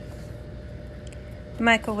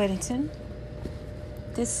Michael Whittington.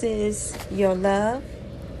 This is your love.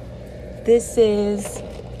 This is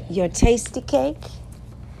your tasty cake.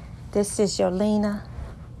 This is your Lena.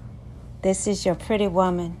 This is your pretty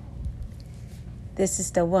woman. This is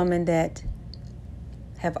the woman that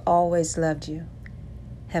have always loved you,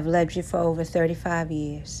 have loved you for over 35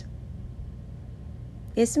 years.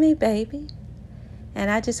 It's me, baby. And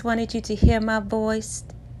I just wanted you to hear my voice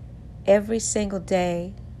every single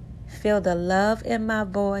day. Feel the love in my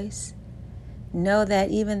voice. Know that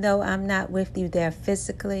even though I'm not with you there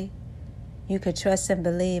physically, you could trust and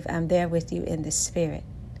believe I'm there with you in the spirit.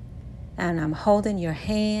 And I'm holding your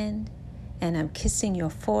hand, and I'm kissing your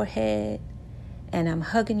forehead, and I'm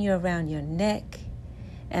hugging you around your neck,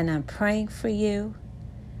 and I'm praying for you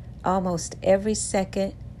almost every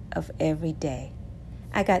second of every day.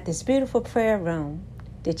 I got this beautiful prayer room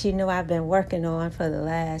that you know I've been working on for the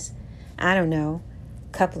last,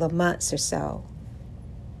 couple of months or so.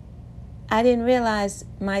 I didn't realize,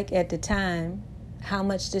 Mike, at the time, how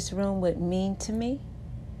much this room would mean to me.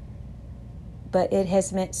 But it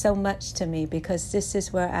has meant so much to me because this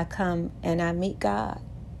is where I come and I meet God.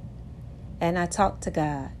 And I talk to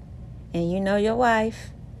God. And you know your wife.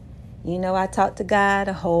 You know I talk to God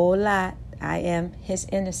a whole lot. I am his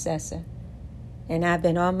intercessor. And I've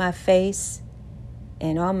been on my face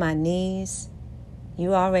and on my knees.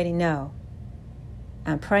 You already know.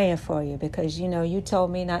 I'm praying for you because, you told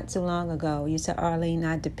me not too long ago, you said, Arlene,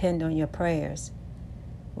 I depend on your prayers.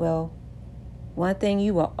 Well, one thing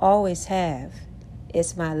you will always have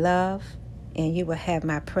is my love, and you will have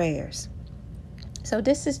my prayers. So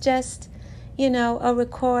this is just, a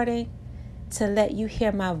recording to let you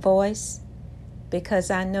hear my voice, because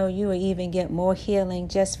I know you will even get more healing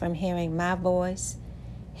just from hearing my voice,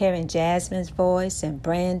 hearing Jasmine's voice and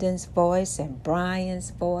Brandon's voice and Brian's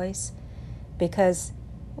voice, because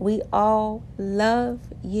we all love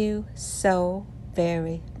you so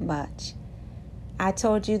very much. I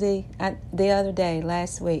told you the other day,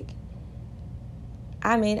 last week,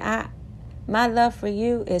 my love for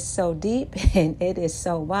you is so deep and it is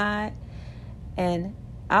so wide. And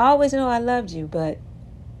I always know I loved you, but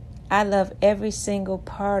I love every single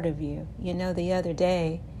part of you. The other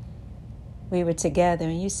day we were together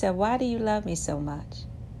and you said, why do you love me so much?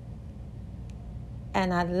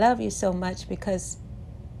 And I love you so much because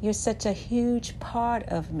you're such a huge part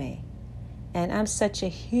of me. And I'm such a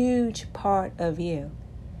huge part of you.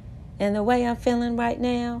 And the way I'm feeling right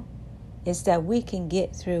now is that we can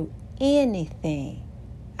get through anything.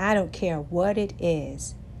 I don't care what it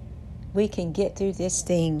is. We can get through this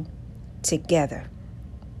thing together.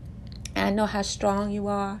 I know how strong you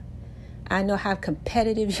are. I know how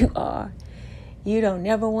competitive you are. You don't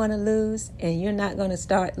never want to lose, and you're not going to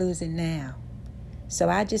start losing now. So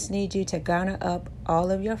I just need you to garner up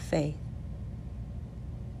all of your faith,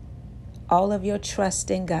 all of your trust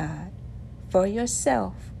in God for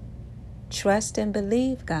yourself. Trust and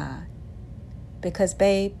believe God. Because,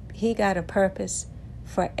 babe, he got a purpose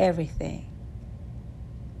for everything.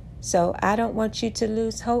 So I don't want you to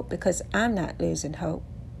lose hope because I'm not losing hope.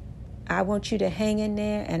 I want you to hang in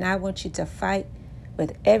there, and I want you to fight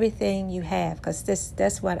with everything you have, because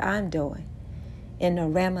that's what I'm doing. In the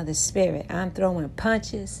realm of the spirit, I'm throwing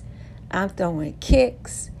punches, I'm throwing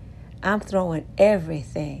kicks, I'm throwing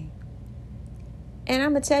everything. And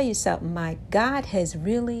I'm going to tell you something, Mike. God has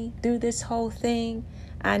really, through this whole thing,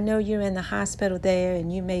 I know you're in the hospital there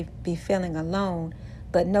and you may be feeling alone,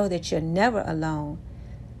 but know that you're never alone.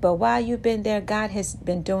 But while you've been there, God has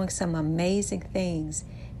been doing some amazing things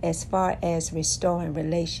as far as restoring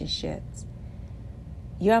relationships.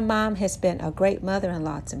 Your mom has been a great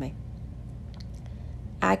mother-in-law to me.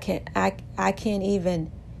 I can't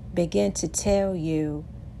even begin to tell you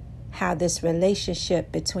how this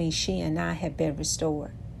relationship between she and I have been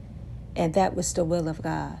restored. And that was the will of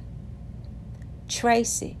God.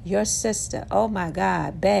 Tracy, your sister, oh my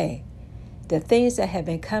God, babe, the things that have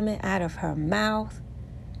been coming out of her mouth,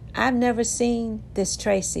 I've never seen this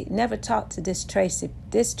Tracy, never talked to this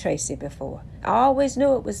Tracy before. I always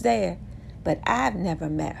knew it was there, but I've never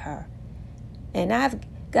met her. And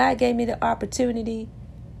God gave me the opportunity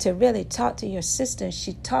to really talk to your sister. And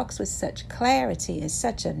she talks with such clarity and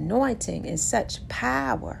such anointing and such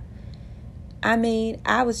power.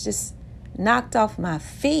 I was just knocked off my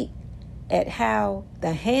feet at how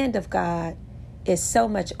the hand of God is so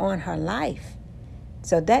much on her life.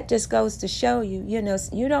 So that just goes to show you,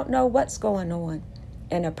 you don't know what's going on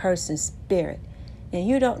in a person's spirit. And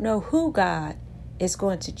you don't know who God is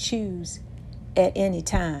going to choose at any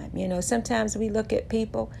time. Sometimes we look at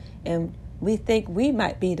people and we think we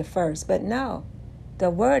might be the first, but no, the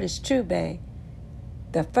word is true, babe.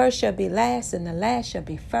 The first shall be last and the last shall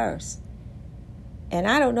be first. And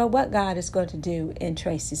I don't know what God is going to do in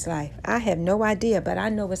Tracy's life. I have no idea, but I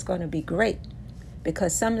know it's going to be great.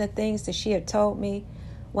 Because some of the things that she had told me,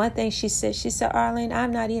 one thing she said, Arlene,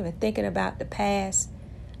 I'm not even thinking about the past.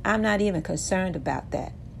 I'm not even concerned about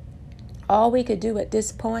that. All we could do at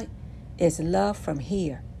this point is love from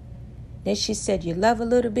here. Then she said, you love a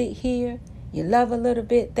little bit here, you love a little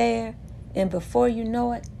bit there, and before you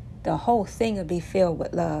know it, the whole thing will be filled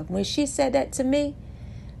with love. When she said that to me,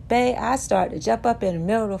 babe, I started to jump up in the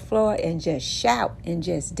middle of the floor and just shout and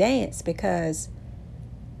just dance because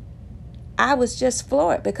I was just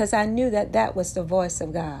floored because I knew that that was the voice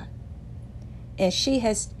of God. And she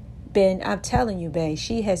has been, I'm telling you, babe,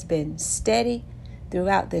 she has been steady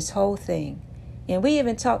throughout this whole thing. And we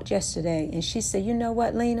even talked yesterday, and she said, you know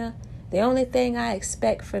what, Lena? The only thing I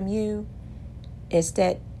expect from you is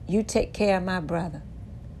that you take care of my brother.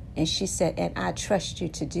 And she said, and I trust you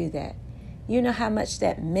to do that. You know how much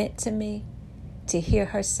that meant to me to hear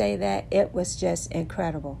her say that? It was just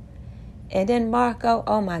incredible. And then Marco,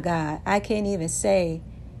 oh my God, I can't even say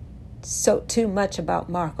too much about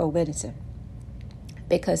Marco Whittington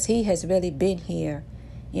because he has really been here,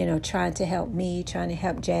 trying to help me, trying to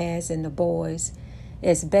help Jazz and the boys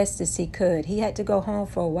as best as he could. He had to go home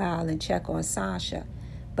for a while and check on Sasha.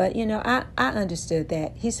 But, I understood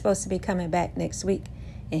that. He's supposed to be coming back next week,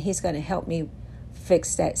 and he's going to help me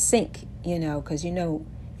fix that sink, because, if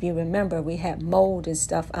you remember, we had mold and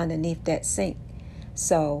stuff underneath that sink.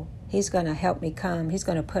 So he's going to help me he's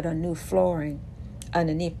going to put a new flooring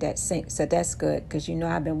underneath that sink. So that's good because,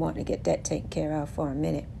 I've been wanting to get that taken care of for a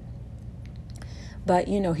minute. But,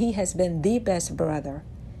 he has been the best brother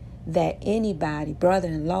that anybody,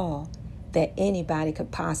 brother-in-law, that anybody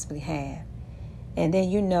could possibly have. And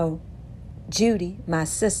then, Judy, my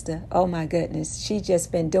sister, oh my goodness, she's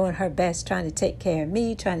just been doing her best trying to take care of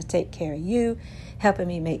me, trying to take care of you, helping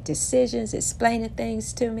me make decisions, explaining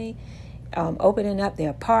things to me, opening up the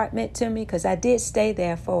apartment to me, because I did stay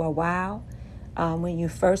there for a while when you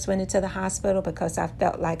first went into the hospital because I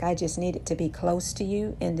felt like I just needed to be close to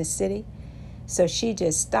you in the city. So she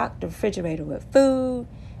just stocked the refrigerator with food.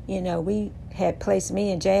 We had placed,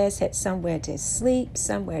 me and Jazz had somewhere to sleep,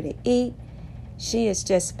 somewhere to eat. She has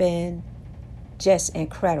just been just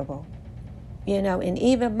incredible, and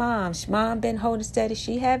even mom been holding steady.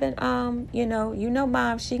 She haven't, mom,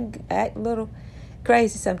 she can act a little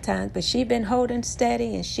crazy sometimes, but she been holding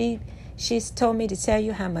steady, and she's told me to tell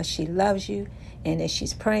you how much she loves you and that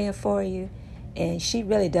she's praying for you. And she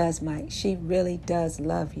really does, Mike. She really does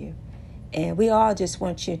love you. And we all just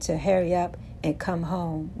want you to hurry up and come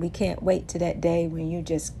home. We can't wait to that day when you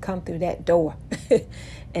just come through that door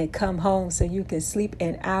and come home so you can sleep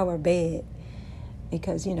in our bed.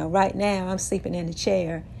 Because, right now I'm sleeping in the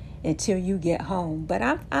chair until you get home. But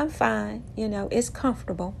I'm fine. It's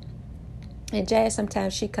comfortable. And Jazz,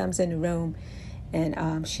 sometimes she comes in the room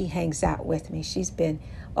and she hangs out with me. She's been,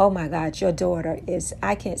 oh my God, your daughter is,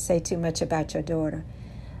 I can't say too much about your daughter.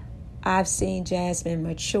 I've seen Jasmine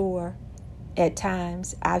mature at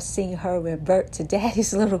times. I've seen her revert to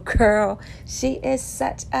daddy's little girl. She is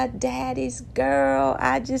such a daddy's girl.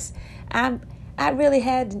 I really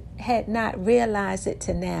had not realized it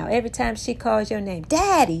till now. Every time she calls your name,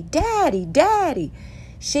 Daddy, Daddy, Daddy,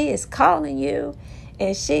 she is calling you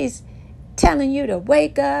and she's telling you to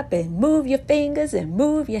wake up and move your fingers and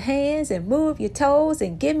move your hands and move your toes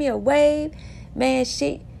and give me a wave. Man,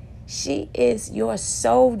 she is your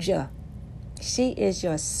soldier. She is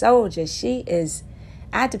your soldier.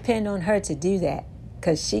 I depend on her to do that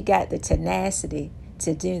because she got the tenacity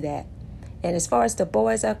to do that. And as far as the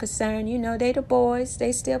boys are concerned, they the boys.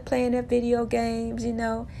 They still playing their video games,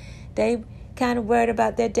 They kind of worried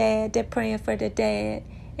about their dad. They're praying for their dad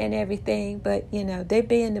and everything. But, they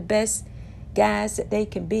being the best guys that they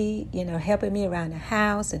can be, helping me around the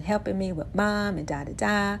house and helping me with mom and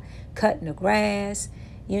da-da-da, cutting the grass.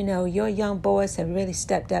 Your young boys have really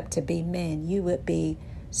stepped up to be men. You would be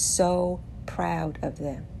so proud of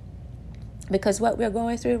them. Because what we're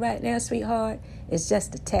going through right now, sweetheart, is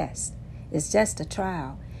just a test. It's just a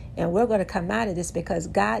trial. And we're going to come out of this because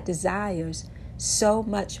God desires so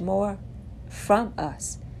much more from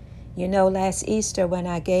us. Last Easter when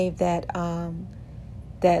I gave that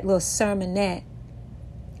little sermonette,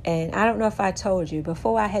 and I don't know if I told you,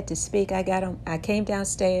 before I had to speak, I came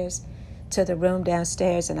downstairs to the room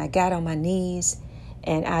downstairs and I got on my knees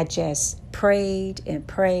and I just prayed and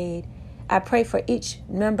prayed. I prayed for each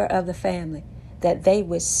member of the family that they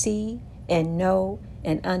would see and know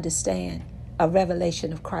and understand a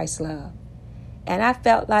revelation of Christ's love. And I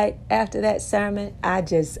felt like after that sermon, I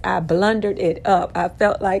blundered it up. I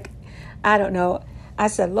felt like, I don't know, I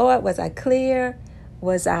said, Lord, was I clear?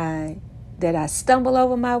 Did I stumble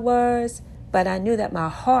over my words? But I knew that my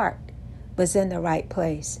heart was in the right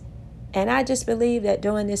place. And I just believe that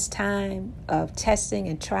during this time of testing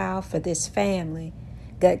and trial for this family,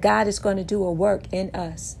 that God is going to do a work in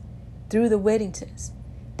us through the Whittingtons,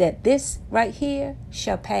 that this right here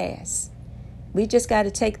shall pass. We just got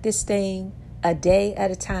to take this thing a day at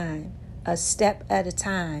a time, a step at a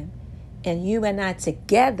time. And you and I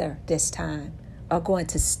together this time are going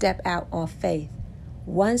to step out on faith,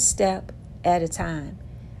 one step at a time,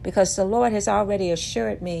 because the Lord has already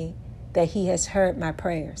assured me that he has heard my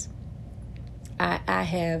prayers. I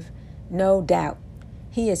have no doubt.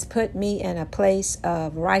 He has put me in a place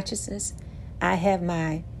of righteousness. I have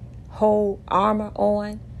my whole armor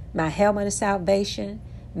on, my helmet of salvation,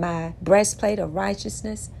 my breastplate of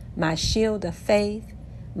righteousness, my shield of faith,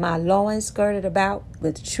 my loins girded about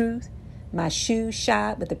with truth, my shoes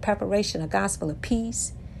shod with the preparation of gospel of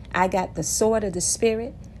peace. I got the sword of the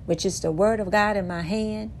Spirit, which is the word of God, in my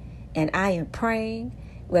hand, and I am praying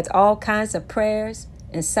with all kinds of prayers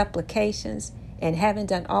and supplications, and having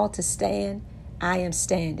done all to stand, I am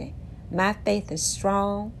standing. My faith is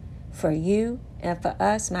strong for you and for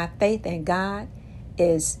us. My faith in God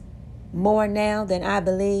is more now than I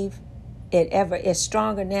believe it ever is,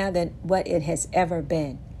 stronger now than what it has ever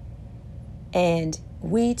been. And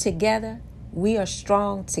we together, we are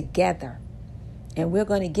strong together. And we're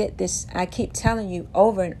going to get this. I keep telling you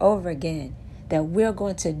over and over again that we're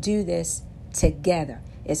going to do this together.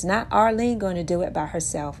 It's not Arlene going to do it by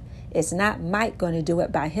herself. It's not Mike going to do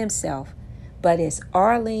it by himself. But it's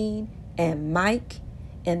Arlene and Mike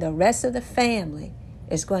and the rest of the family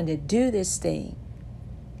is going to do this thing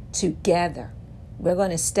together. We're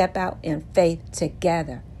going to step out in faith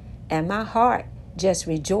together. And my heart just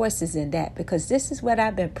rejoices in that, because this is what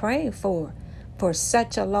I've been praying for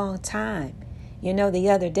such a long time. You know, the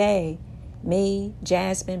other day, me,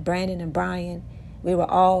 Jasmine, Brandon, and Brian, they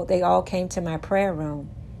all came to my prayer room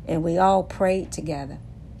and we all prayed together.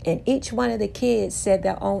 And each one of the kids said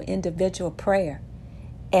their own individual prayer.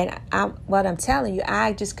 And what I'm telling you,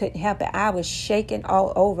 I just couldn't help it. I was shaking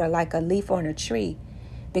all over like a leaf on a tree,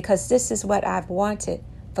 because this is what I've wanted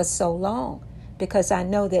for so long, because I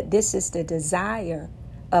know that this is the desire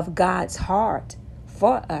of God's heart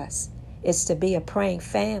for us. It's to be a praying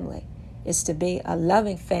family. It's to be a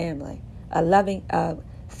loving family, a loving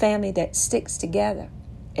family that sticks together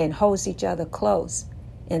and holds each other close.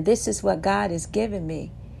 And this is what God has given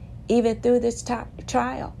me, even through this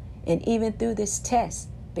trial and even through this test,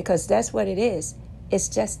 because that's what it is. It's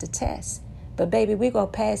just a test. But baby, we're going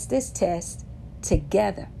to pass this test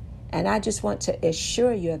together. And I just want to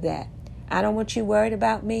assure you of that. I don't want you worried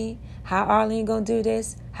about me, how Arlene going to do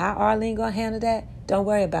this, how Arlene going to handle that. Don't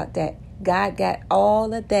worry about that. God got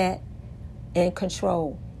all of that in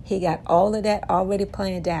control. He got all of that already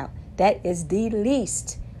planned out. That is the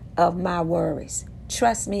least of my worries.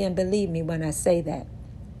 Trust me and believe me when I say that.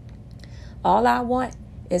 All I want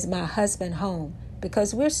is my husband home,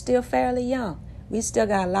 because we're still fairly young. We still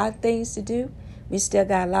got a lot of things to do. We still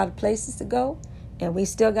got a lot of places to go. And we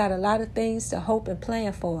still got a lot of things to hope and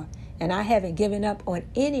plan for. And I haven't given up on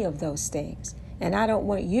any of those things. And I don't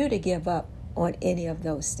want you to give up on any of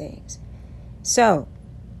those things. So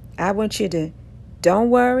I want you to,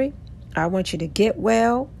 don't worry. I want you to get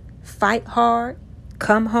well, fight hard,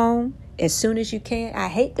 come home as soon as you can. I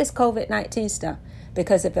hate this COVID-19 stuff,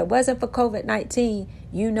 because if it wasn't for COVID-19,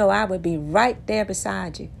 you know I would be right there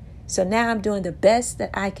beside you. So now I'm doing the best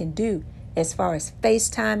that I can do as far as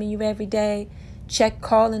FaceTiming you every day,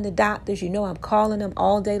 calling the doctors. You know I'm calling them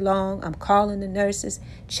all day long. I'm calling the nurses,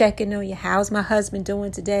 checking on you. How's my husband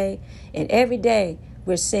doing today? And every day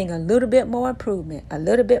we're seeing a little bit more improvement,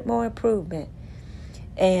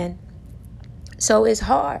 And so it's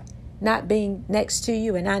hard not being next to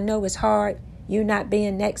you. And I know it's hard you not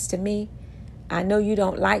being next to me. I know you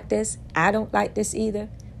don't like this. I don't like this either.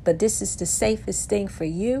 But this is the safest thing for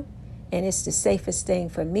you. And it's the safest thing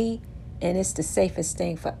for me. And it's the safest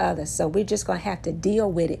thing for others. So we're just going to have to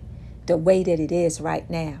deal with it the way that it is right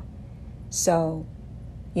now. So,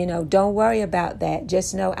 don't worry about that.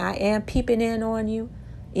 Just know I am peeping in on you.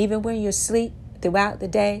 Even when you're asleep throughout the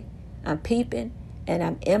day, I'm peeping, and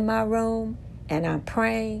I'm in my room, and I'm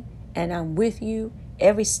praying, and I'm with you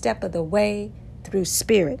every step of the way through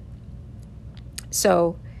spirit.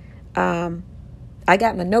 So I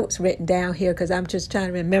got my notes written down here because I'm just trying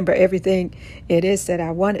to remember everything it is that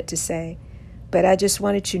I wanted to say. But I just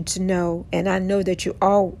wanted you to know, and I know that you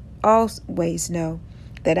always know,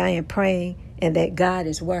 that I am praying and that God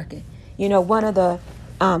is working. One of the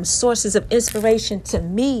sources of inspiration to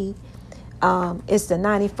me It's the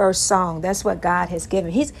 91st song. That's what God has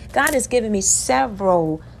given. God has given me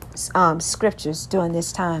several scriptures during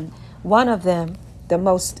this time. One of them,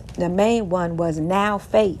 the main one was now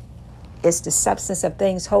faith. It's the substance of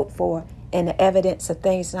things hoped for and the evidence of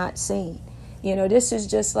things not seen. This is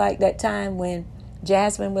just like that time when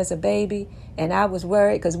Jasmine was a baby and I was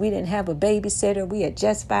worried because we didn't have a babysitter. We had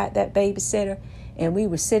just bought that babysitter and we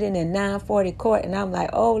were sitting in 940 court and I'm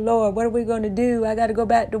like, oh Lord, what are we going to do? I got to go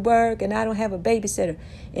back to work and I don't have a babysitter.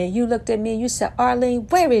 And you looked at me and you said, Arlene,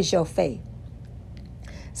 where is your faith?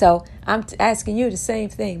 So I'm asking you the same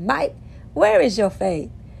thing. Mike, where is your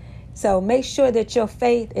faith? So make sure that your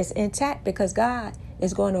faith is intact because God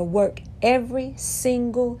is going to work every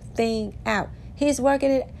single thing out. He's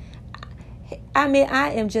working it. I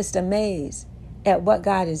am just amazed at what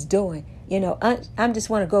God is doing. I'm just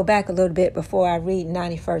want to go back a little bit before I read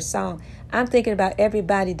 91st Psalm. I'm thinking about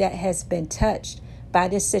everybody that has been touched by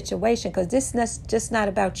this situation because this is just not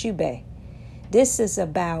about you, babe. This is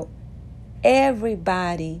about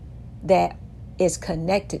everybody that is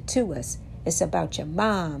connected to us. It's about your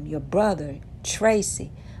mom, your brother,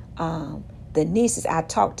 Tracy, the nieces. I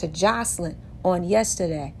talked to Jocelyn on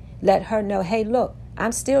yesterday. Let her know, hey, look,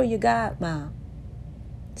 I'm still your godmom.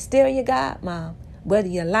 Still your godmom, whether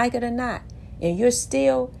you like it or not. And you're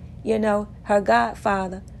still, her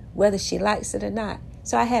godfather, whether she likes it or not.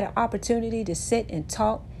 So I had an opportunity to sit and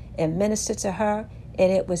talk and minister to her.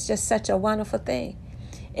 And it was just such a wonderful thing.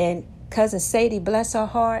 And Cousin Sadie, bless her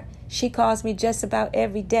heart, she calls me just about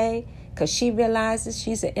every day because she realizes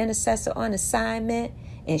she's an intercessor on assignment.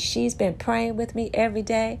 And she's been praying with me every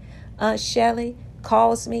day. Aunt Shelley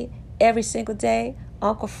calls me every single day.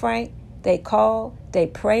 Uncle Frank, they call, they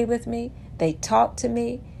pray with me, they talk to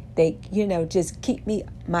me, they, just keep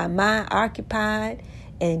my mind occupied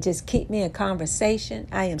and just keep me in conversation.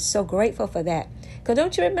 I am so grateful for that. Because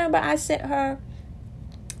don't you remember I sent her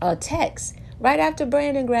a text right after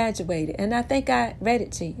Brandon graduated, and I think I read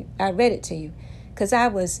it to you because I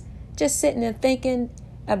was just sitting and thinking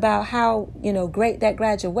about how, great that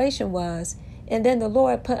graduation was. And then the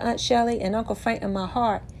Lord put Aunt Shelley and Uncle Frank in my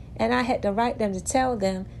heart. And I had to write them to tell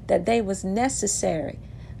them that they was necessary.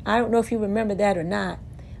 I don't know if you remember that or not.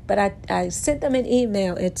 But I sent them an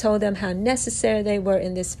email and told them how necessary they were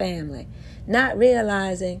in this family. Not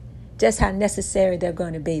realizing just how necessary they're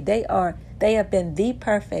going to be. They have been the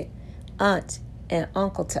perfect aunt and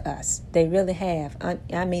uncle to us. They really have.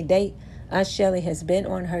 Aunt Shelley has been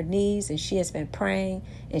on her knees and she has been praying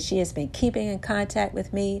and she has been keeping in contact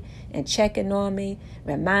with me and checking on me,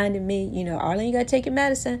 reminding me, Arlene, you got to take your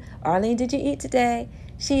medicine. Arlene, did you eat today?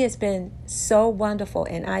 She has been so wonderful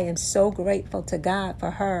and I am so grateful to God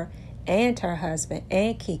for her and her husband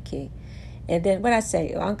and Kiki. And then what I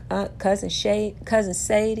say, Cousin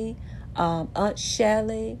Sadie, Aunt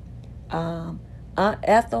Shelley, Aunt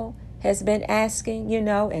Ethel, has been asking,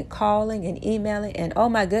 and calling and emailing. And oh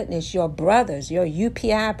my goodness, your brothers, your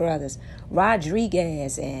UPI brothers,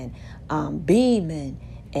 Rodriguez and Beeman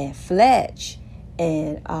and Fletch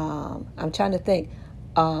and I'm trying to think,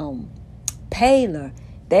 Paylor,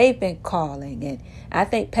 they've been calling. And I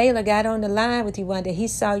think Paylor got on the line with you one day. He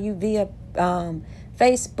saw you via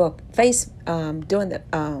Facebook, doing the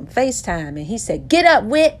FaceTime. And he said, get up,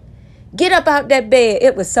 Whit. Get up out that bed.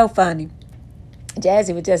 It was so funny.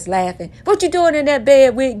 Jazzy was just laughing. What you doing in that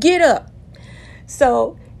bed, Whit? Get up.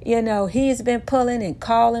 So, he's been pulling and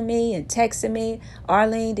calling me and texting me.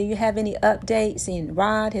 Arlene, do you have any updates? And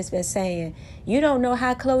Rod has been saying, you don't know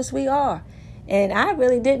how close we are. And I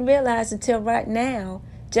really didn't realize until right now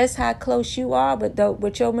just how close you are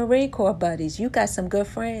with your Marine Corps buddies. You got some good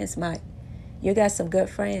friends, Mike. You got some good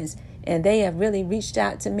friends. And they have really reached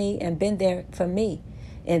out to me and been there for me.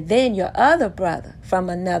 And then your other brother from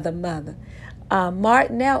another mother,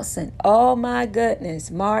 Mark Nelson. Oh my goodness.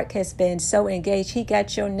 Mark has been so engaged. He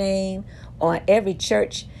got your name on every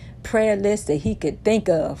church prayer list that he could think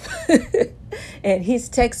of. And he's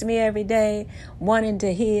texting me every day wanting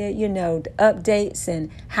to hear, the updates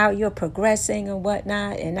and how you're progressing and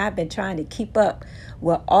whatnot. And I've been trying to keep up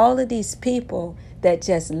with all of these people that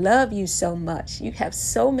just love you so much. You have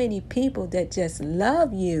so many people that just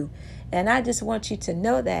love you. And I just want you to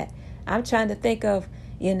know that. I'm trying to think of,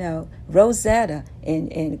 Rosetta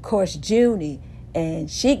and of course, Junie.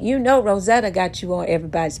 And she, Rosetta got you on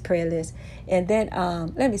everybody's prayer list. And then,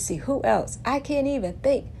 let me see, who else? I can't even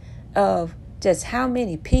think of just how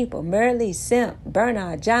many people. Merle Simp,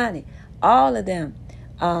 Bernard, Johnny, all of them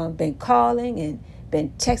been calling and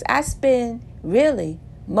been texting. I spend really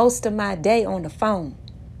most of my day on the phone.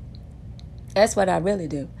 That's what I really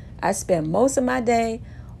do. I spend most of my day,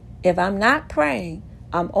 if I'm not praying,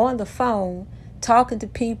 I'm on the phone talking to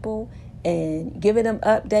people and giving them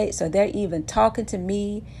updates. So they're even talking to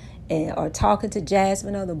me or talking to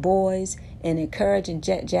Jasmine or the boys and encouraging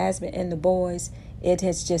Jasmine and the boys. It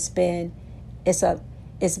has just been,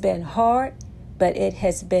 it's been hard, but it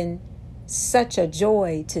has been such a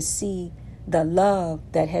joy to see the love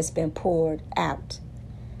that has been poured out.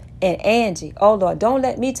 And Angie, oh Lord, don't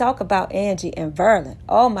let me talk about Angie and Verlin.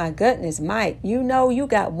 Oh my goodness, Mike, you know you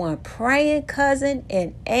got one praying cousin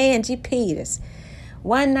in Angie Peters.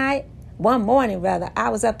 One morning, I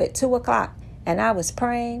was up at 2:00 and I was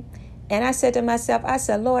praying. And I said to myself, I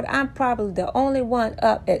said, Lord, I'm probably the only one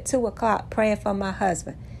up at 2:00 praying for my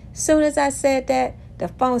husband. Soon as I said that, the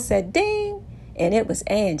phone said ding, and it was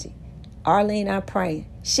Angie. Arlene, I'm praying.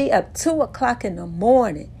 She up 2:00 in the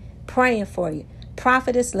morning praying for you.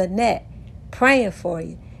 Prophetess Lynette praying for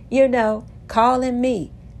you. Calling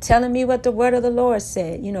me, telling me what the word of the Lord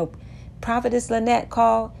said. Prophetess Lynette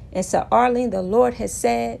called and said, Arlene, the Lord has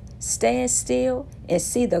said, stand still and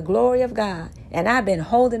see the glory of God. And I've been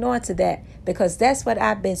holding on to that because that's what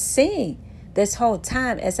I've been seeing this whole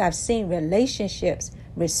time as I've seen relationships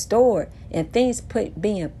restored and things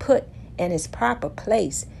being put in its proper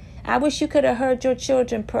place. I wish you could have heard your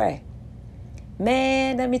children pray.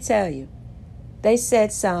 Man, let me tell you, they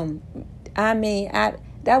said that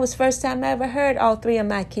was the first time I ever heard all three of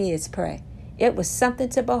my kids pray. It was something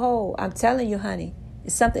to behold. I'm telling you, honey,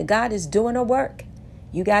 it's something God is doing a work.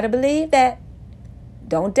 You got to believe that.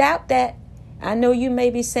 Don't doubt that. I know you may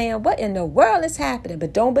be saying, what in the world is happening?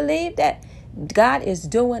 But don't believe that. God is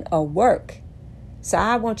doing a work. So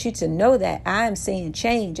I want you to know that I am seeing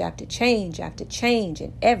change after change after change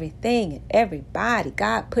in everything and everybody.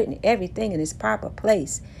 God putting everything in its proper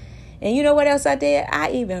place. And you know what else I did?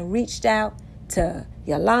 I even reached out to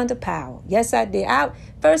Yolanda Powell. Yes, I did. I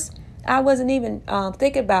wasn't even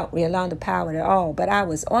thinking about Yolanda Powell at all, but I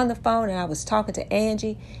was on the phone and I was talking to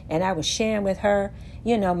Angie and I was sharing with her,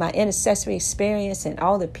 my intercessory experience and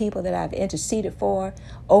all the people that I've interceded for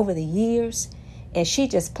over the years. And she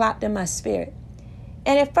just plopped in my spirit.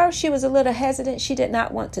 And at first she was a little hesitant. She did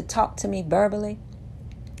not want to talk to me verbally.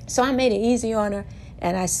 So I made it easy on her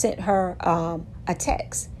and I sent her a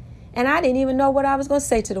text. And I didn't even know what I was going to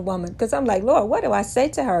say to the woman because I'm like, Lord, what do I say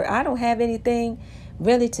to her? I don't have anything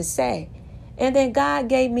really to say. And then God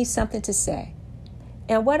gave me something to say.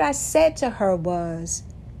 And what I said to her was,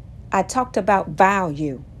 I talked about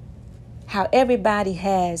value, how everybody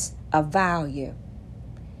has a value.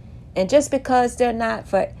 And just because they're not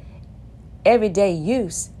for everyday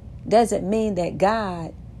use doesn't mean that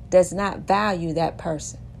God does not value that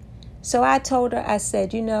person. So I told her, I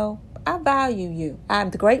said, I value you. I'm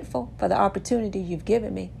grateful for the opportunity you've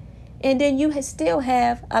given me. And then you still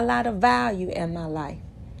have a lot of value in my life.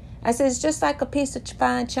 I said, it's just like a piece of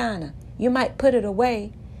fine china. You might put it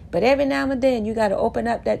away, but every now and then you got to open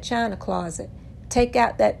up that china closet, take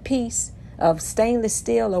out that piece of stainless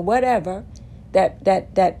steel or whatever,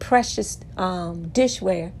 that precious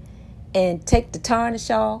dishware, and take the tarnish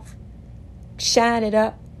off, shine it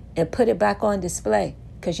up, and put it back on display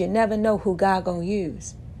because you never know who God gonna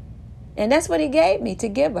use. And that's what he gave me to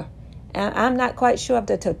give her. I'm not quite sure of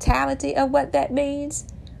the totality of what that means,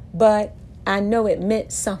 but I know it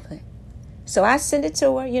meant something. So I sent it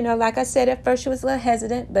to her. Like I said, at first she was a little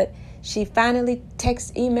hesitant, but she finally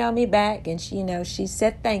emailed me back, and she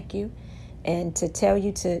said thank you, and to tell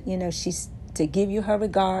you to give you her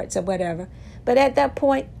regards or whatever. But at that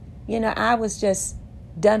point, I was just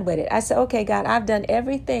done with it. I said, okay, God, I've done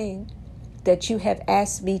everything that you have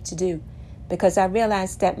asked me to do because I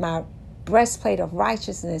realized that my breastplate of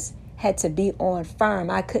righteousness had to be on firm.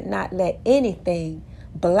 I could not let anything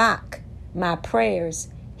block my prayers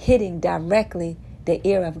hitting directly the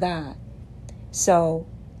ear of God. So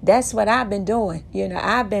that's what I've been doing.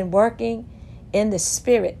 I've been working in the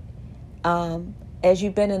spirit as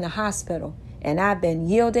you've been in the hospital. And I've been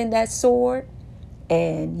yielding that sword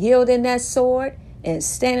and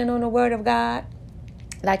standing on the word of God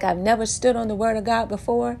like I've never stood on the word of God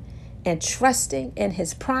before, and trusting in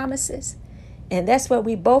his promises. And that's what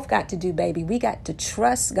we both got to do, baby. We got to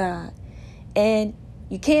trust God. And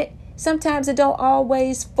you can't, sometimes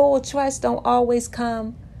full trust don't always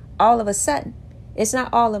come all of a sudden. It's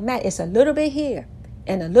not all of that. It's a little bit here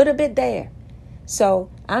and a little bit there. So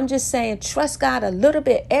I'm just saying, trust God a little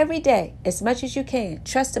bit every day, as much as you can.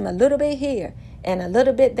 Trust him a little bit here and a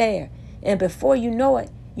little bit there. And before you know it,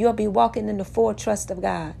 you'll be walking in the full trust of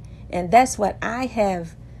God. And that's what I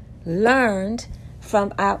have learned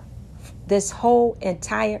from this whole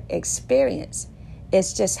entire experience.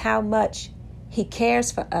 It's just how much he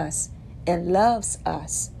cares for us and loves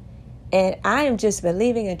us. And I am just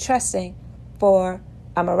believing and trusting for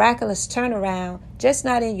a miraculous turnaround, just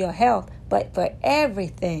not in your health, but for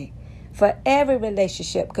everything, for every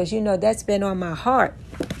relationship, because, that's been on my heart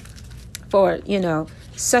for,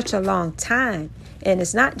 such a long time. And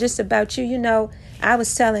it's not just about you. I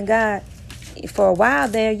was telling God for a while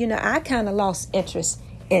there, I kind of lost interest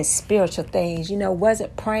in spiritual things,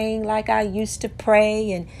 wasn't praying like I used to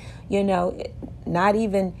pray, and, not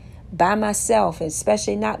even by myself,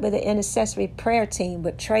 especially not with the intercessory prayer team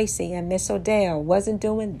with Tracy and Miss Odell. Wasn't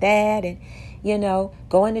doing that, and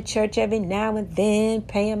going to church every now and then,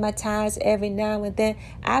 paying my tithes every now and then.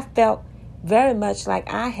 I felt very much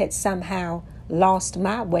like I had somehow lost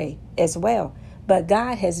my way as well. But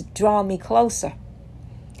God has drawn me closer.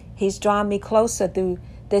 He's drawn me closer through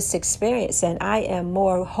this experience, and I am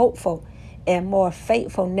more hopeful and more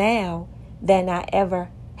faithful now than I ever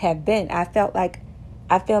have been. I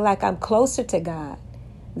feel like I'm closer to God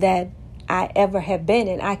than I ever have been,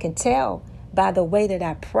 and I can tell by the way that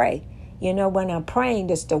I pray. When I'm praying,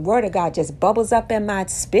 the word of God just bubbles up in my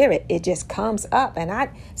spirit. It just comes up, and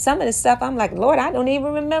some of the stuff I'm like, Lord, I don't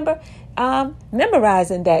even remember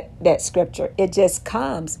memorizing that scripture. It just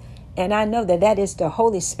comes, and I know that is the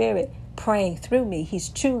Holy Spirit praying through me. He's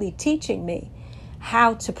truly teaching me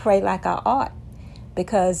how to pray like I ought,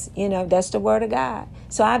 because that's the word of God.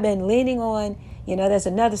 So I've been leaning on, there's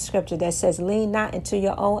another scripture that says, lean not into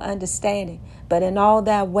your own understanding, but in all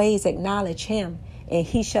thy ways acknowledge him, and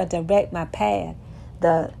he shall direct my path.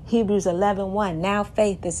 The Hebrews 11:1. Now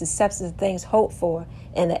faith is the substance of things hoped for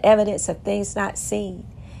and the evidence of things not seen.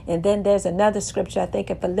 And then there's another scripture, I think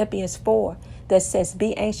in Philippians 4, that says,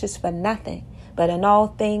 be anxious for nothing, but in all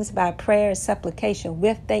things by prayer and supplication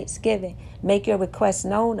with thanksgiving, make your requests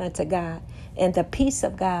known unto God. And the peace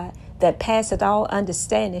of God that passeth all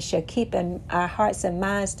understanding shall keep in our hearts and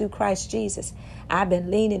minds through Christ Jesus. I've been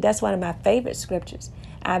leaning. That's one of my favorite scriptures.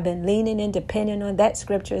 I've been leaning and depending on that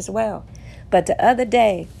scripture as well. But the other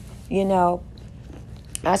day,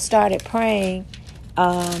 I started praying.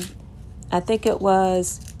 I think it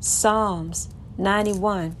was Psalms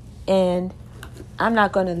 91. And I'm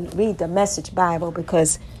not going to read the Message Bible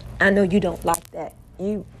because I know you don't like that.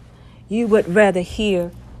 You would rather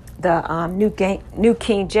hear the New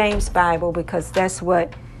King James Bible, because that's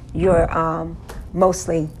what you're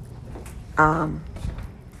mostly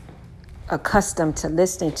accustomed to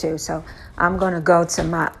listening to. So I'm going to go to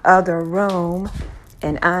my other room,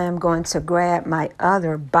 and I am going to grab my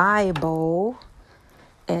other Bible,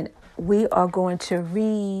 and we are going to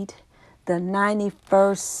read the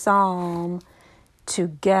 91st Psalm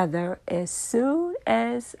together as soon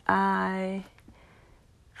as I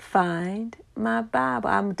find my Bible.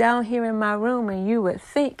 I'm down here in my room, and you would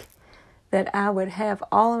think that I would have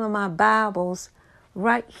all of my Bibles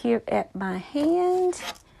right here at my hand,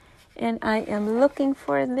 and I am looking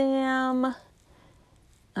for them.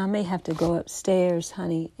 I may have to go upstairs,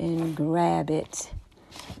 honey, and grab it.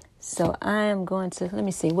 So I am going to, let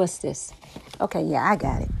me see, what's this? Okay, yeah, I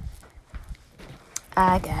got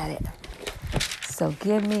it. So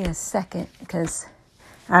give me a second, because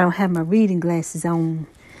I don't have my reading glasses on.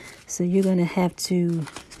 So you're going to have to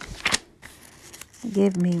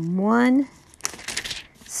give me 1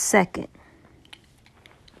 second.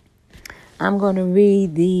 I'm going to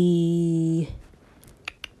read the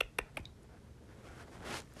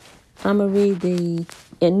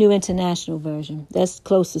New International Version. That's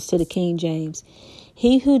closest to the King James.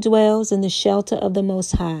 He who dwells in the shelter of the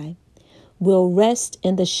Most High will rest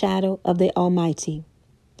in the shadow of the Almighty.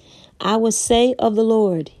 I will say of the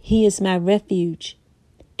Lord, He is my refuge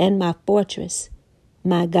and my fortress,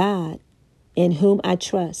 my God, in whom I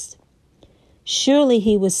trust. Surely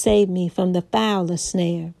He will save me from the foulest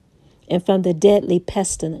snare and from the deadly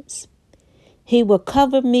pestilence. He will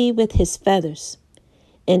cover me with His feathers,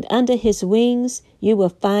 and under His wings you will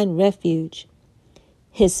find refuge.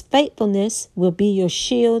 His faithfulness will be your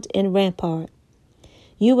shield and rampart.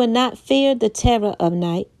 You will not fear the terror of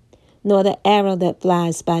night, nor the arrow that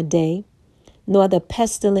flies by day, nor the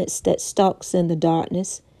pestilence that stalks in the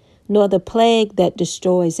darkness, nor the plague that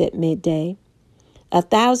destroys at midday.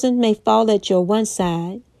 1,000 may fall at your one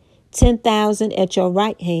side, 10,000 at your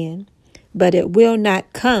right hand, but it will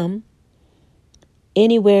not come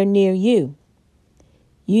anywhere near you.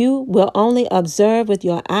 You will only observe with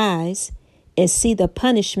your eyes and see the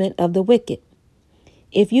punishment of the wicked.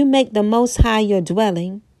 If you make the Most High your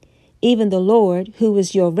dwelling, even the Lord, who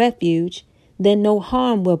is your refuge, then no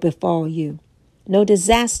harm will befall you. No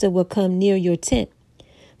disaster will come near your tent.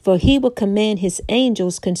 For He will command His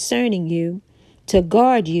angels concerning you to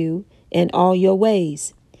guard you in all your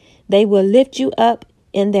ways. They will lift you up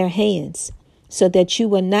in their hands, so that you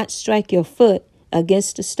will not strike your foot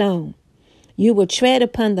against a stone. You will tread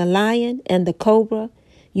upon the lion and the cobra.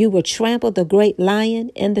 You will trample the great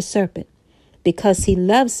lion and the serpent. Because he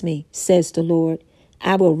loves me, says the Lord,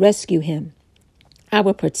 I will rescue him. I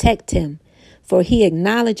will protect him, for he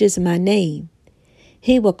acknowledges my name.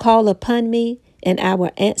 He will call upon me, and I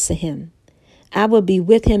will answer him. I will be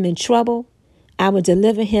with him in trouble. I will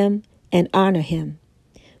deliver him and honor him.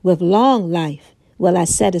 With long life will I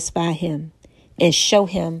satisfy him and show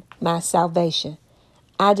him my salvation.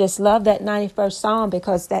 I just love that 91st Psalm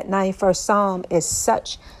because that 91st Psalm is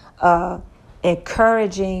such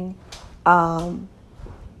encouraging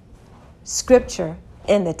scripture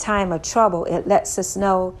in the time of trouble. It lets us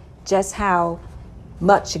know just how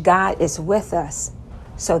much God is with us.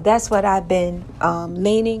 So that's what I've been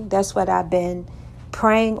leaning. That's what I've been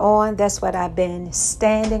praying on. That's what I've been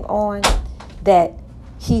standing on, that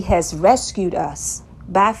he has rescued us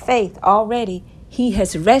by faith already. He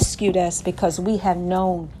has rescued us because we have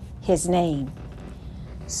known his name.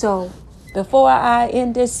 So before I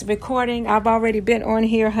end this recording, I've already been on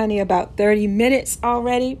here, honey, about 30 minutes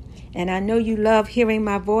already. And I know you love hearing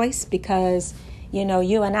my voice because, you know,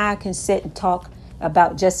 you and I can sit and talk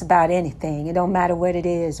about just about anything. It don't matter what it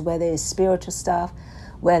is, whether it's spiritual stuff,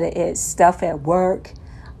 whether it's stuff at work,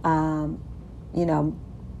 whether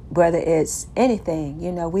it's anything.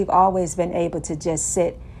 You know, we've always been able to just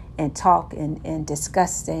sit and talk and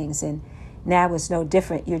discuss things. And now it's no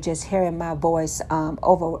different. You're just hearing my voice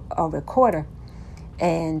over a recorder.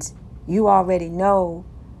 And you already know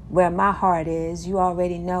where my heart is. You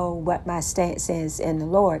already know what my stance is in the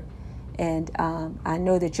Lord. And I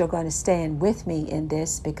know that you're going to stand with me in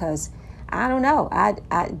this because I don't know.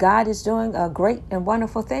 God is doing a great and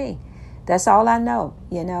wonderful thing. That's all I know,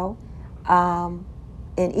 you know. And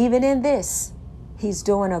even in this, he's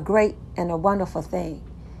doing a great and a wonderful thing.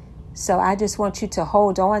 So I just want you to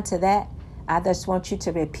hold on to that. I just want you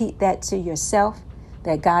to repeat that to yourself,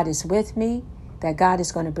 that God is with me, that God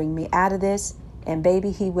is going to bring me out of this. And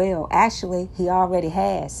baby, he will. Actually, he already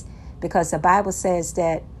has, because the Bible says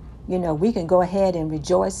that, you know, we can go ahead and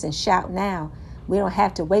rejoice and shout now. We don't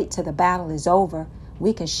have to wait till the battle is over.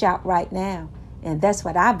 We can shout right now. And that's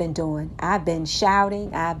what I've been doing. I've been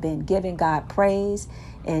shouting. I've been giving God praise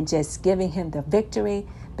and just giving him the victory,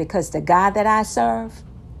 because the God that I serve,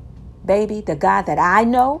 baby, the God that I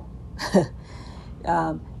know,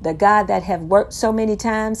 the God that have worked so many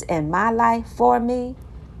times in my life for me,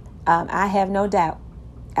 I have no doubt.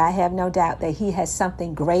 I have no doubt that he has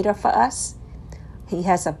something greater for us. He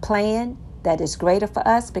has a plan that is greater for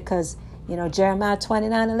us because, you know, Jeremiah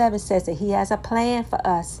 29:11 says that he has a plan for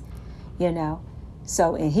us, you know.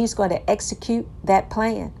 So, and he's going to execute that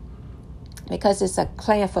plan because it's a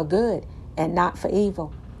plan for good and not for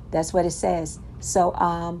evil. That's what it says. So,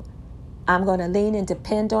 I'm going to lean and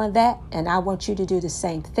depend on that. And I want you to do the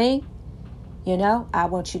same thing. You know, I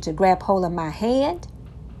want you to grab hold of my hand.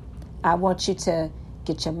 I want you to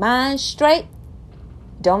get your mind straight.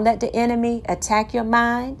 Don't let the enemy attack your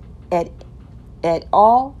mind at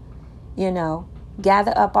all. You know,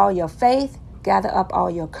 gather up all your faith, gather up all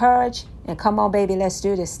your courage, and come on, baby, let's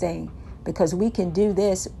do this thing. Because we can do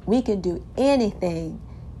this. We can do anything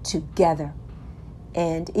together.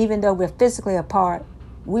 And even though we're physically apart,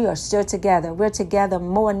 we are still together. We're together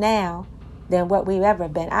more now than what we've ever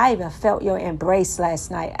been. I even felt your embrace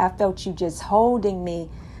last night. I felt you just holding me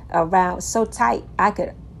around so tight I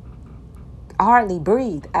could hardly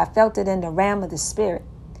breathe. I felt it in the realm of the spirit.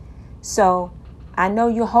 So I know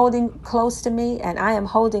you're holding close to me, and I am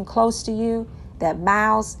holding close to you. That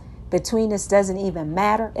miles between us doesn't even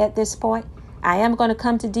matter at this point. I am going to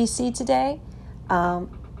come to DC today,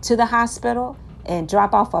 to the hospital, and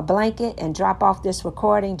drop off a blanket and drop off this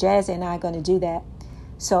recording. Jazzy and I are going to do that.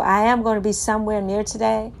 So I am going to be somewhere near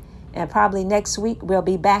today, and probably next week we'll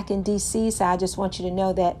be back in DC. So I just want you to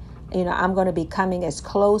know that, you know, I'm going to be coming as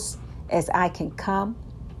close as I can come.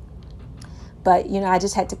 But, you know, I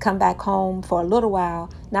just had to come back home for a little while,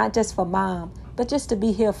 not just for mom, but just to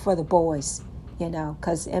be here for the boys, you know,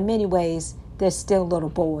 because in many ways they're still little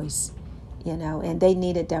boys, you know, and they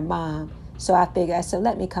needed their mom. So I said,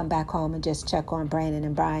 let me come back home and just check on Brandon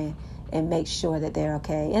and Brian and make sure that they're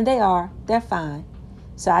okay. And they're fine.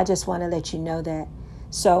 So I just want to let you know that.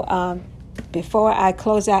 So before I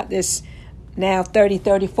close out this now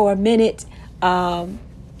 34 minute talk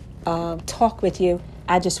with you,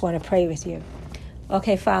 I just want to pray with you.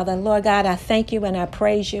 Okay, Father, Lord God, I thank you and I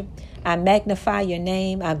praise you. I magnify your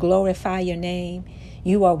name. I glorify your name.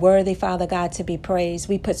 You are worthy, Father God, to be praised.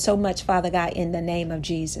 We put so much, Father God, in the name of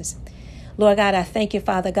Jesus. Lord God, I thank you,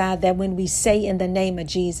 Father God, that when we say in the name of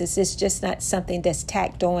Jesus, it's just not something that's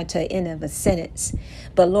tacked on to the end of a sentence.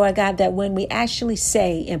 But Lord God, that when we actually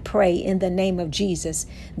say and pray in the name of Jesus,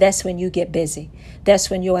 that's when you get busy. That's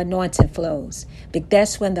when your anointing flows.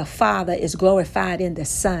 That's when the Father is glorified in the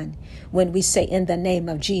Son, when we say in the name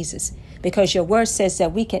of Jesus. Because your word says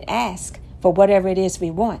that we can ask for whatever it is we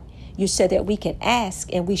want. You said that we can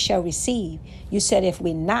ask and we shall receive. You said if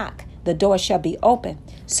we knock, the door shall be open.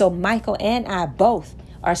 So Michael and I both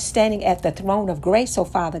are standing at the throne of grace, oh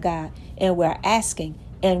Father God, and we're asking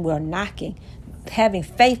and we're knocking, having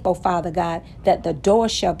faith, oh Father God, that the door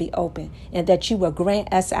shall be open and that you will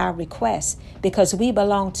grant us our requests, because we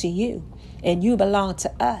belong to you and you belong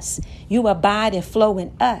to us. You abide and flow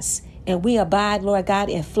in us, and we abide, Lord God,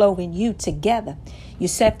 and flow in you together. You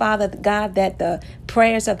said, Father God, that the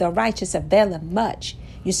prayers of the righteous avail much.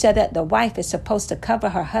 You said that the wife is supposed to cover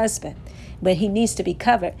her husband when he needs to be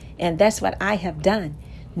covered. And that's what I have done,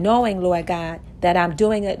 knowing, Lord God, that I'm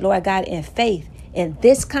doing it, Lord God, in faith. And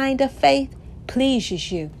this kind of faith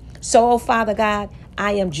pleases you. So, oh Father God,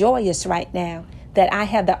 I am joyous right now that I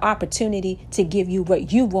have the opportunity to give you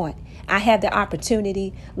what you want. I have the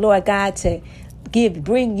opportunity, Lord God, to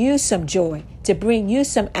bring you some joy, to bring you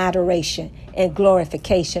some adoration and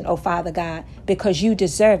glorification, oh Father God, because you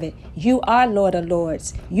deserve it. You are Lord of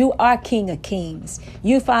Lords. You are King of Kings.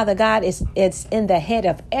 You, Father God, is in the head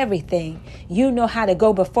of everything. You know how to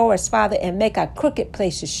go before us, Father, and make our crooked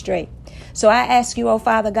places straight. So I ask you, oh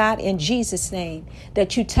Father God, in Jesus' name,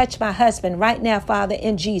 that you touch my husband right now, Father,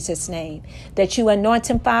 in Jesus' name, that you anoint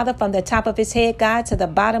him, Father, from the top of his head, God, to the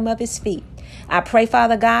bottom of his feet. I pray,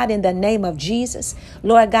 Father God, in the name of Jesus,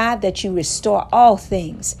 Lord God, that you restore all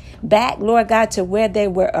things back, Lord God, to where they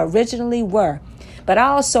were originally were. But I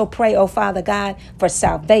also pray, oh Father God, for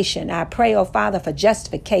salvation. I pray, oh Father, for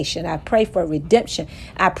justification. I pray for redemption.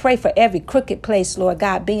 I pray for every crooked place, Lord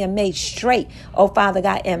God, being made straight, oh Father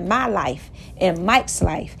God, in my life, in Mike's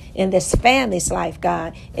life, in this family's life,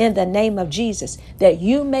 God, in the name of Jesus, that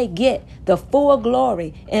you may get the full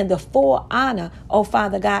glory and the full honor, oh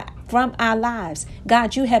Father God, from our lives.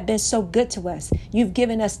 God, you have been so good to us. You've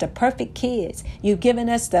given us the perfect kids. You've given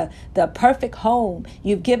us the perfect home.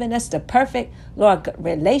 You've given us the perfect, Lord,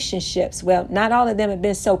 relationships. Well, not all of them have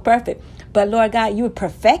been so perfect, but Lord God, you're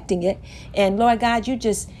perfecting it. And Lord God,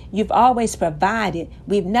 you've always provided.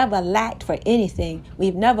 We've never lacked for anything.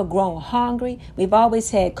 We've never grown hungry. We've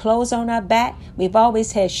always had clothes on our back. We've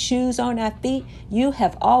always had shoes on our feet. You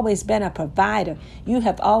have always been a provider. You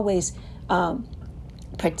have always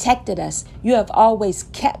protected us. You have always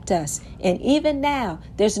kept us. And even now,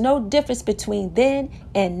 there's no difference between then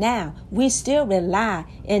and now. We still rely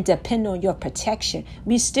and depend on your protection.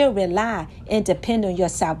 We still rely and depend on your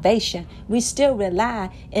salvation. We still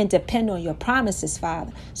rely and depend on your promises,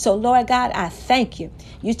 Father. So, Lord God, I thank you.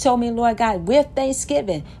 You told me, Lord God, with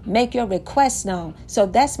thanksgiving, make your requests known. So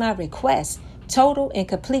that's my request. Total and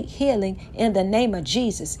complete healing in the name of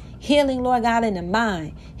Jesus. Healing, Lord God, in the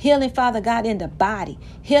mind. Healing, Father God, in the body.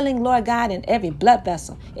 Healing, Lord God, in every blood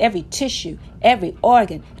vessel, every tissue, every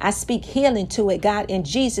organ. I speak healing to it, God, in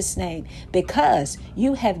Jesus' name, because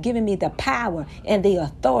you have given me the power and the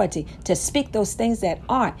authority to speak those things that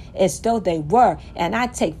aren't as though they were. And I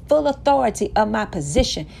take full authority of my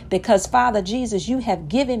position because, Father Jesus, you have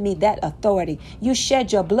given me that authority. You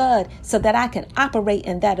shed your blood so that I can operate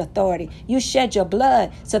in that authority. You shed your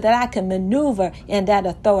blood so that I can maneuver in that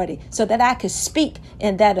authority, so that I could speak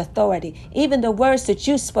in that authority. Even the words that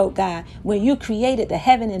you spoke, God, when you created the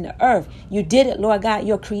heaven and the earth, you did it, Lord God.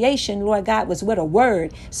 Your creation, Lord God, was with a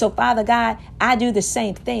word. So, Father God, I do the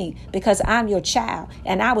same thing because I'm your child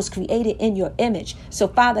and I was created in your image. So,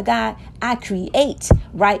 Father God, I create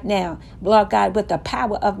right now, Lord God, with the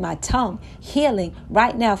power of my tongue, healing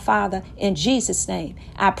right now, Father, in Jesus' name.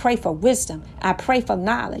 I pray for wisdom. I pray for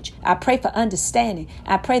knowledge. I pray for understanding.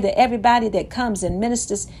 I pray that everybody that comes and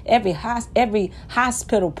ministers, every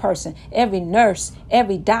hospital person, every nurse,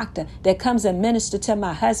 every doctor that comes and minister to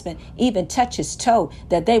my husband, even touch his toe,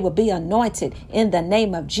 that they will be anointed in the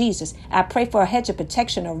name of Jesus. I pray for a hedge of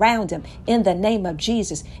protection around him in the name of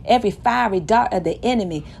Jesus. Every fiery dart of the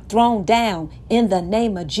enemy thrown down in the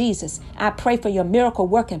name of Jesus. I pray for your miracle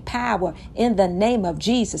working power in the name of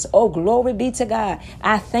Jesus. Oh, glory be to God.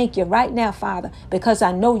 I thank you right now, Father, because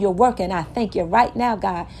I know you're working. I thank you right now,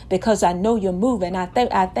 God, because I know you're moving. I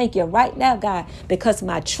thank you right now, God, because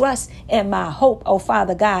my trust and my hope, oh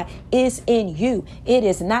Father God, is in you. It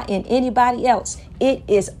is not in anybody else. It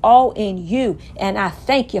is all in you. And I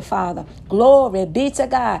thank you, Father. Glory be to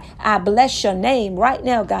God. I bless your name right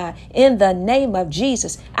now, God. In the name of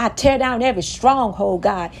Jesus, I tear down every stronghold,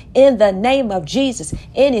 God. In the name of Jesus,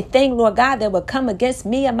 anything, Lord God, that will come against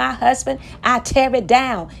me and my husband, I tear it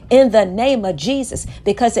down in the name of Jesus,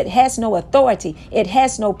 because it has no authority. It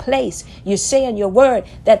has no place. You say in your word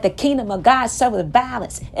that the kingdom of God suffers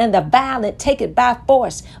violence, and the violent take it by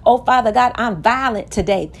force. Oh, Father God, I'm violent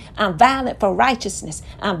today. I'm violent for righteousness.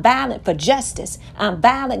 I'm violent for justice. I'm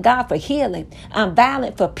violent, God, for healing. I'm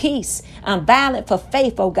violent for peace. I'm violent for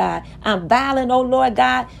faith, oh God. I'm violent, oh Lord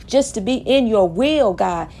God, just to be in your will,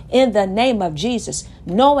 God, in the name of Jesus.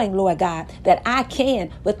 Knowing, Lord God, that I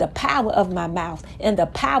can, with the power of my mouth and the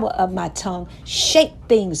power of my tongue, shape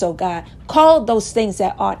things, oh God. Call those things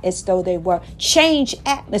that aren't as though they were. Change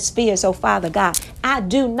atmospheres, oh Father God. I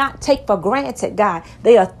do not take for granted, God,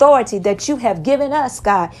 the authority that you have given us,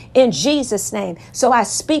 God, in Jesus' name. So I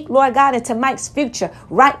speak, Lord God, into Mike's future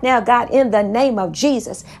right now, God, in the name of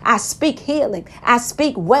Jesus. I speak healing. I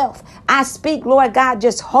speak wealth. I speak, Lord God,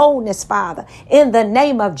 just wholeness, Father, in the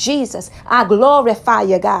name of Jesus. I glorify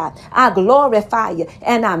you, God. I glorify you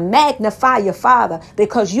and I magnify you, Father,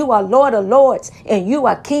 because you are Lord of Lords and you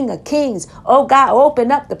are King of Kings. Oh God,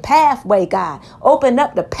 open up the pathway, God. Open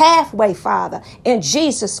up the pathway, Father, in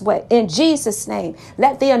Jesus' way, in Jesus' name.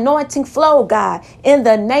 Let the anointing flow, God, in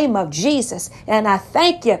the name of Jesus. And I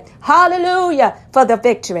thank you, hallelujah, for the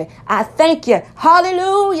victory. I thank you,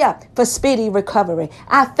 hallelujah, for speedy recovery.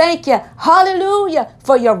 I thank you, hallelujah,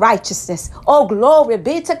 for your righteousness. Oh, glory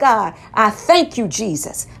be to God. I thank you,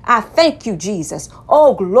 Jesus. I thank you, Jesus.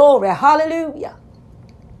 Oh, glory, hallelujah.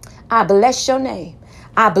 I bless your name.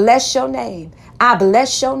 I bless your name. I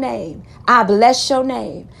bless your name. I bless your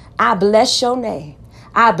name. I bless your name.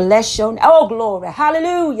 I bless your name. Oh, glory.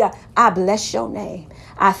 Hallelujah. I bless your name.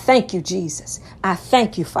 I thank you, Jesus. I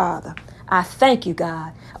thank you, Father. I thank you,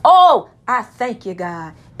 God. Oh, I thank you,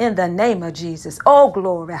 God, in the name of Jesus. Oh,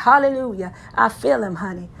 glory. Hallelujah. I feel him,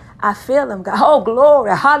 honey. I feel him, God. Oh,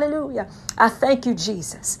 glory. Hallelujah. I thank you,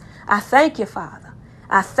 Jesus. I thank you, Father.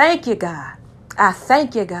 I thank you, God. I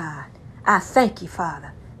thank you, God. I thank you,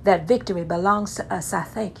 Father, that victory belongs to us. I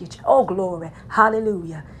thank you. Oh, glory.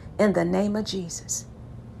 Hallelujah. In the name of Jesus.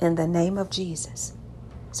 In the name of Jesus.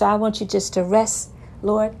 So I want you just to rest,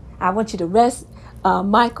 Lord. I want you to rest,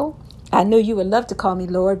 Michael. I know you would love to call me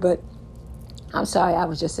Lord, but I'm sorry. I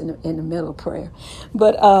was just in the middle of prayer.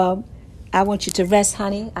 But I want you to rest,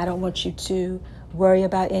 honey. I don't want you to worry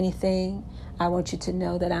about anything. I want you to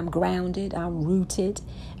know that I'm grounded. I'm rooted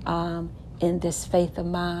in this faith of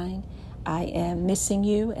mine. I am missing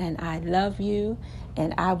you and I love you,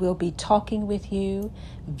 and I will be talking with you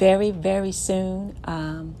very, very soon.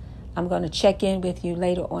 I'm going to check in with you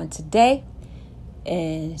later on today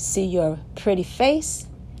and see your pretty face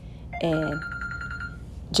and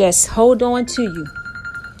just hold on to you.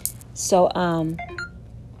 So,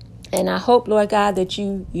 and I hope, Lord God, that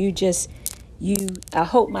I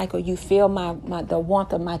hope, Michael, you feel the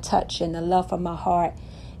warmth of my touch and the love from my heart,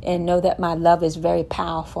 and know that my love is very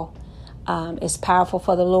powerful. It's powerful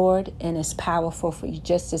for the Lord, and it's powerful for you,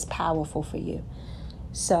 just as powerful for you.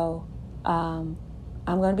 So I'm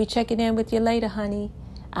going to be checking in with you later, honey.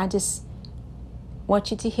 I just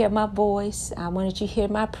want you to hear my voice. I wanted you to hear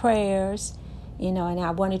my prayers, and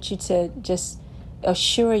I wanted you to just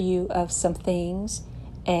assure you of some things,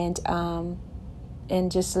 and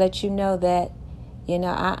just let you know that,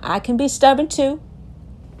 I can be stubborn too.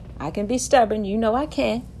 I can be stubborn. I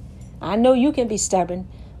can. I know you can be stubborn.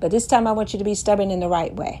 But this time I want you to be stubborn in the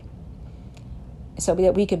right way, so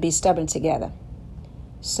that we could be stubborn together.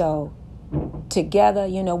 So together,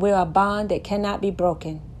 we're a bond that cannot be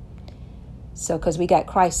broken. So because we got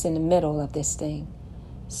Christ in the middle of this thing.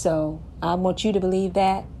 So I want you to believe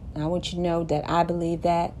that. I want you to know that I believe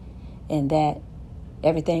that, and that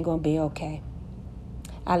everything going to be okay.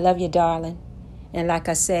 I love you, darling. And like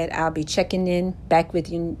I said, I'll be checking in back with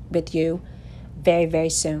you very, very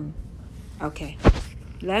soon. Okay.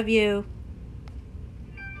 Love you.